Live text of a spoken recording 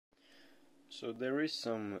So there is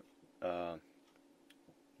some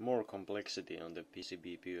more complexity on the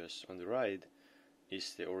PCB, because on the right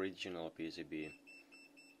is the original PCB.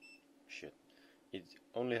 Shit. It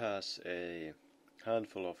only has a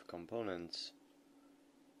handful of components,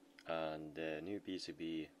 and the new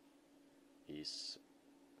PCB is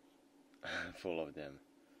full of them.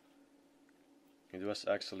 It was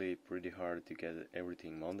actually pretty hard to get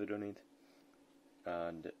everything mounted on it,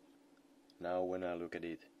 and now when I look at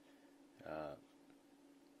it,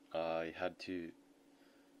 I had to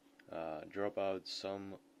drop out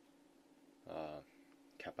some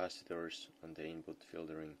capacitors on the input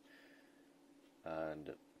filtering,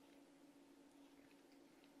 and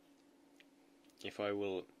if I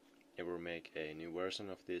will ever make a new version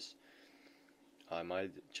of this, I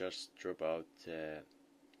might just drop out the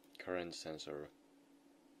current sensor,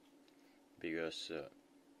 because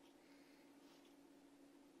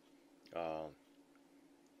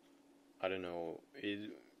I don't know,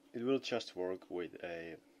 it will just work with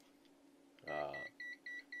a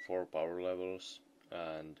 4 power levels,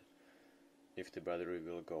 and if the battery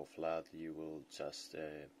will go flat, you will just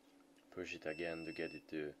push it again to get it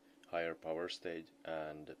to higher power state,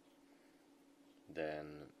 and then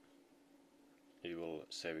it will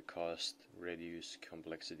save cost, reduce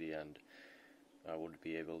complexity, and I would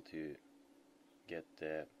be able to get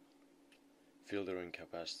the filtering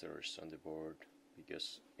capacitors on the board,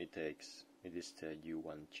 because it is the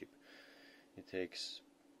U1 chip. It takes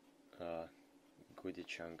quite a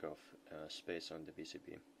chunk of space on the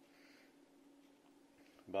PCB.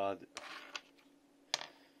 But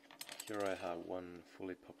here I have one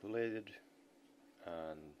fully populated,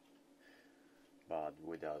 but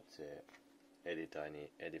without the tiny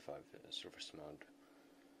 85 surface mount,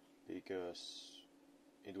 because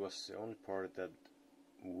it was the only part that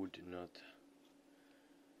would not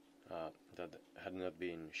that had not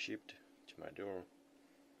been shipped to my door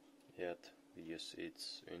yet, because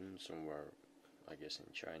it's in somewhere, I guess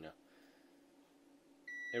in China.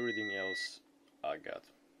 Everything else I got,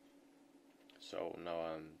 so now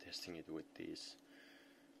I'm testing it with these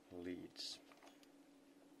leads.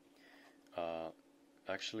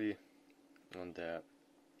 Actually, on the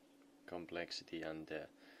complexity and the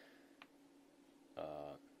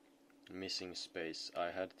missing space, I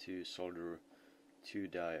had to solder 2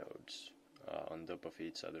 diodes on top of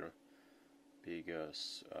each other,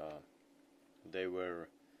 because they were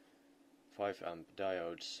 5 amp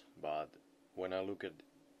diodes, but when I looked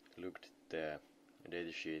the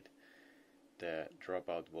datasheet, the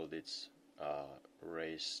dropout voltage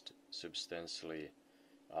raised substantially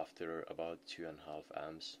after about 2.5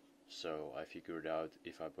 amps. So I figured out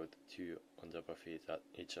if I put 2 on top of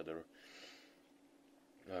each other,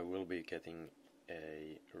 I will be getting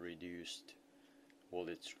a reduced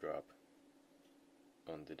voltage drop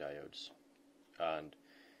on the diodes, and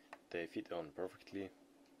they fit on perfectly.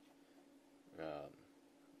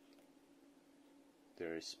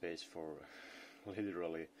 There is space for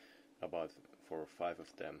literally about 4 or 5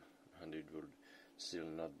 of them, and it would still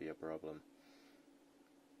not be a problem.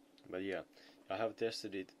 But yeah, I have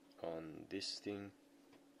tested it on this thing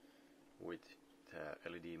with the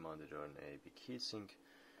LED mounted on a big heatsink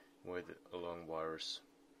with long wires.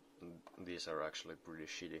 These are actually pretty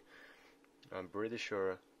shitty. I'm pretty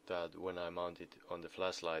sure that when I mount it on the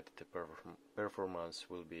flashlight, the performance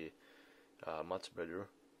will be much better,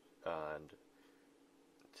 and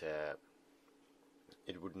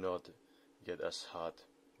it would not get as hot,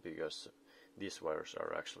 because these wires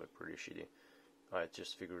are actually pretty shitty. I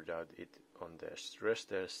just figured out it on the stress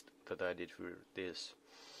test that I did for this.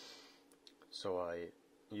 So I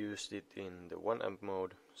used it in the 1 amp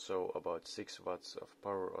mode, so about 6 watts of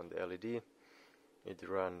power on the LED. It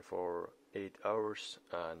ran for 8 hours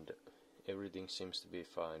and everything seems to be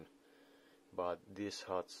fine. But these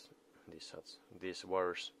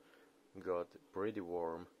wires got pretty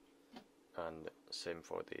warm, and same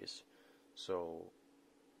for these. So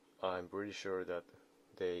I'm pretty sure that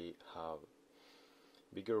they have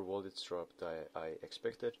bigger voltage drop than I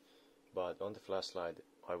expected, but on the flashlight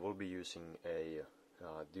I will be using a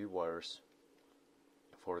 2 wires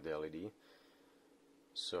for the LED,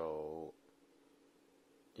 so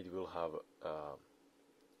it will have a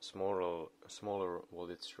smaller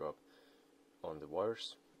voltage drop on the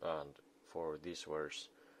wires, and for these wires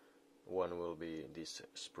one will be this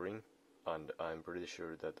spring, and I'm pretty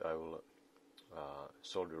sure that I will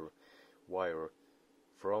solder wire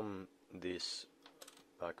from this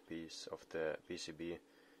back piece of the PCB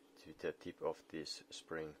to the tip of this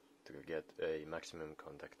spring to get a maximum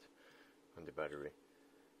contact on the battery,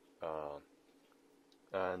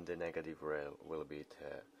 and the negative rail will be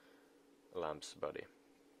the lamp's body.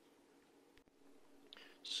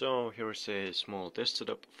 So here's a small test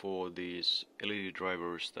setup for these LED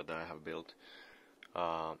drivers that I have built.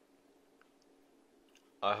 I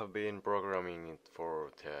have been programming it for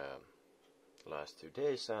the last 2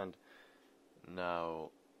 days, and now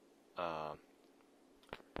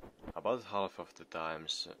about half of the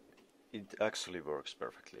times it actually works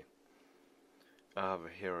perfectly. I have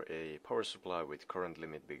here a power supply with current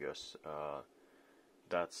limit because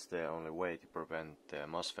that's the only way to prevent the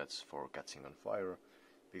MOSFETs for catching on fire,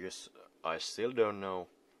 because I still don't know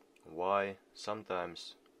why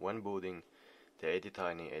sometimes when booting the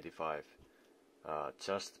 80Tiny85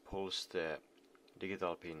 just pulls the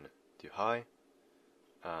digital pin too high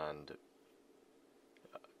and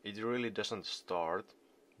it really doesn't start,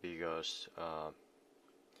 because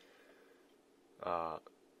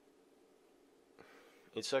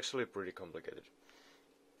it's actually pretty complicated.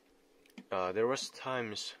 There was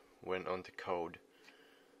times when on the code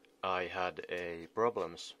I had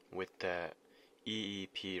problems with the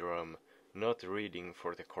EEPROM not reading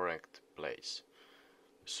for the correct place.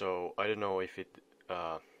 So I don't know if it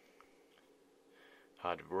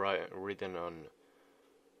had written on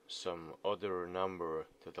some other number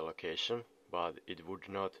to the location, but it would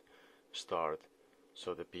not start,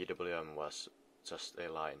 so the PWM was just a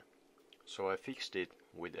line. So I fixed it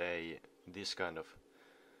with this kind of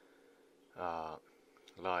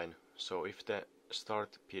line. So if the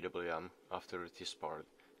start PWM after this part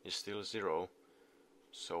is still 0,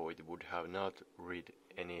 so it would have not read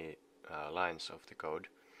any lines of the code,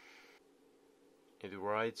 it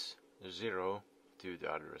writes 0 to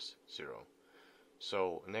the address 0.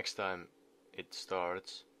 So next time it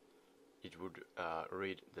starts, it would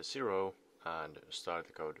read the 0 and start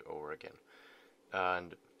the code over again.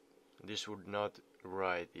 And this would not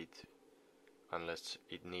write it unless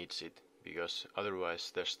it needs it, because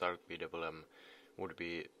otherwise the start PWM would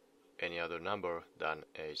be any other number than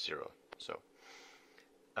a 0. So,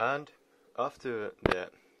 and after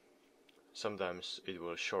sometimes it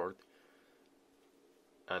will short,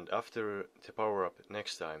 and after the power up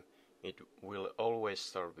next time it will always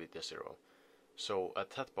start with the 0. So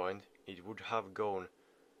at that point it would have gone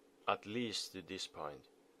at least to this point,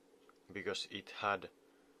 because it had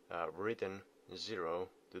written 0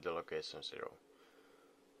 to the location 0.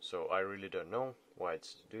 So I really don't know why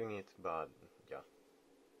it's doing it, but yeah.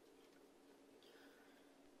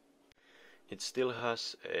 It still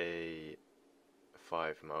has a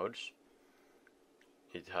 5 modes.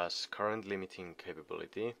 It has current limiting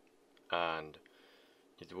capability, and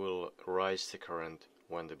it will rise the current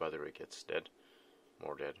when the battery gets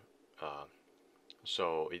more dead.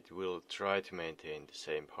 So it will try to maintain the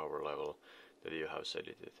same power level that you have set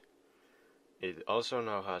it with. It also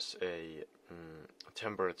now has a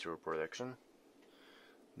temperature protection.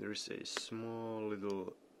 There is a small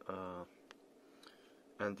little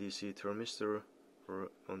anti-C thermistor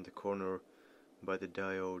on the corner by the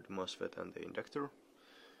diode, MOSFET and the inductor.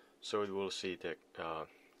 So it will see the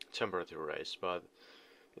temperature rise, but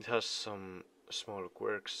it has some small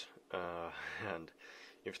quirks, and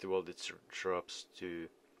if the voltage drops to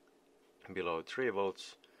below 3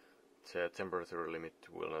 volts, the temperature limit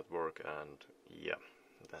will not work, and yeah,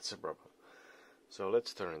 that's a problem. So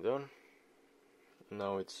let's turn it on.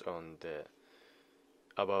 Now it's on the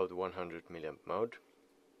about 100 milliamp mode.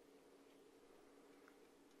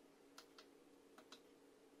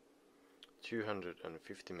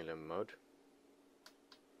 (250 milliamp mode),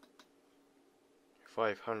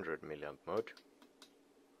 500 milliamp mode,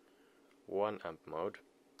 1 amp mode,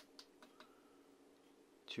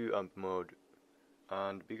 2 amp mode,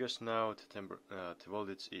 and because now the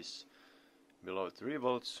voltage is below 3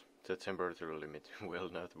 volts, the temperature limit will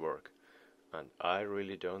not work, and I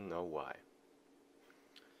really don't know why.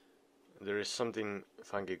 There is something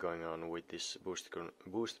funky going on with this boost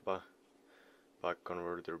buck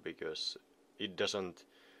converter, because it doesn't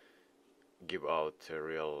give out the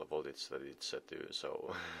real voltage that it's set to,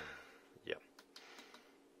 so yeah.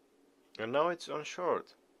 And now it's on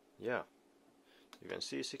short. Yeah, you can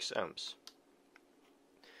see 6 amps.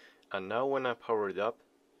 And now when I power it up,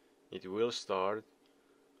 it will start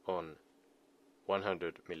on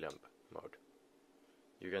 100 milliamp mode.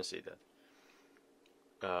 You can see that.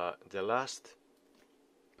 The last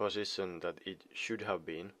position that it should have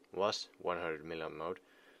been was 100 milliamp mode,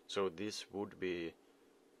 so this would be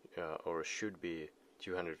or should be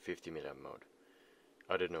 250 milliamp mode.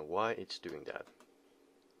 I don't know why it's doing that.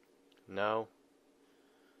 Now,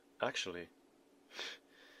 actually,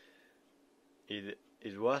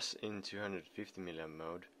 it was in 250 milliamp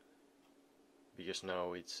mode, because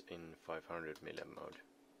now it's in 500 milliamp mode.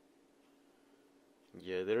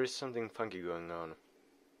 Yeah, there is something funky going on.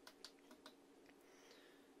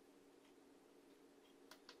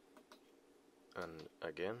 and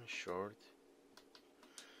again short.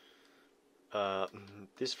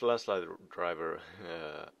 This flashlight driver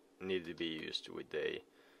needed to be used with a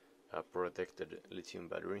protected lithium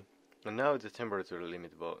battery, and now the temperature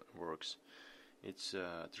limit works. It's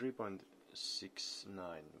 3.69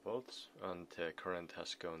 volts, and the current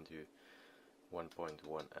has gone to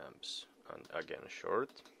 1.1 amps, and again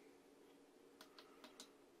short.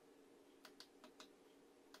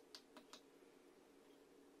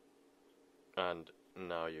 And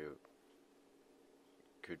now you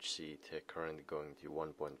could see the current going to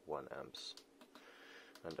 1.1 amps,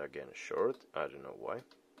 and again short. I don't know why.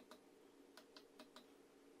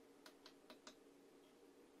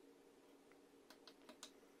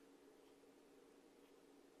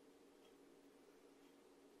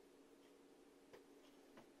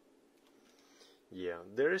 Yeah,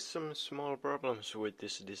 there is some small problems with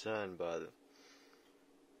this design, but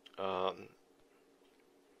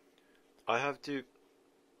I have to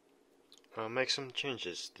make some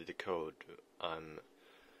changes to the code, I'm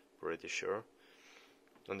pretty sure.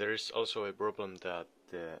 And there is also a problem that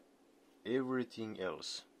everything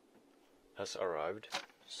else has arrived.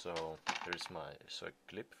 So there's my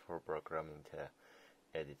clip for programming the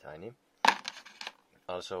EdiTiny.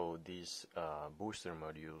 Also, these booster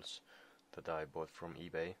modules that I bought from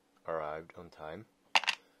eBay arrived on time,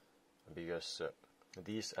 because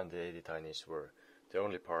these and the EdiTinies were the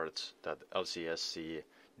only parts that LCSC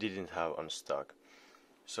didn't have on stock.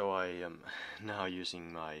 So I am now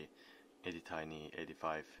using my EdiTiny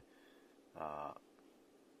 85,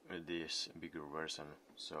 this bigger version,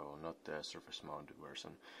 so not the surface mounted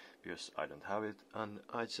version, because I don't have it, and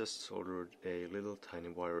I just soldered a little tiny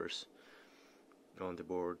wires on the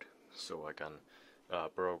board so I can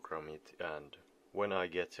program it, and when I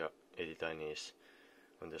get EdiTinies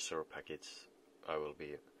on the store packets, I will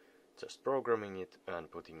be just programming it and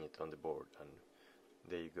putting it on the board, and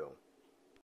there you go.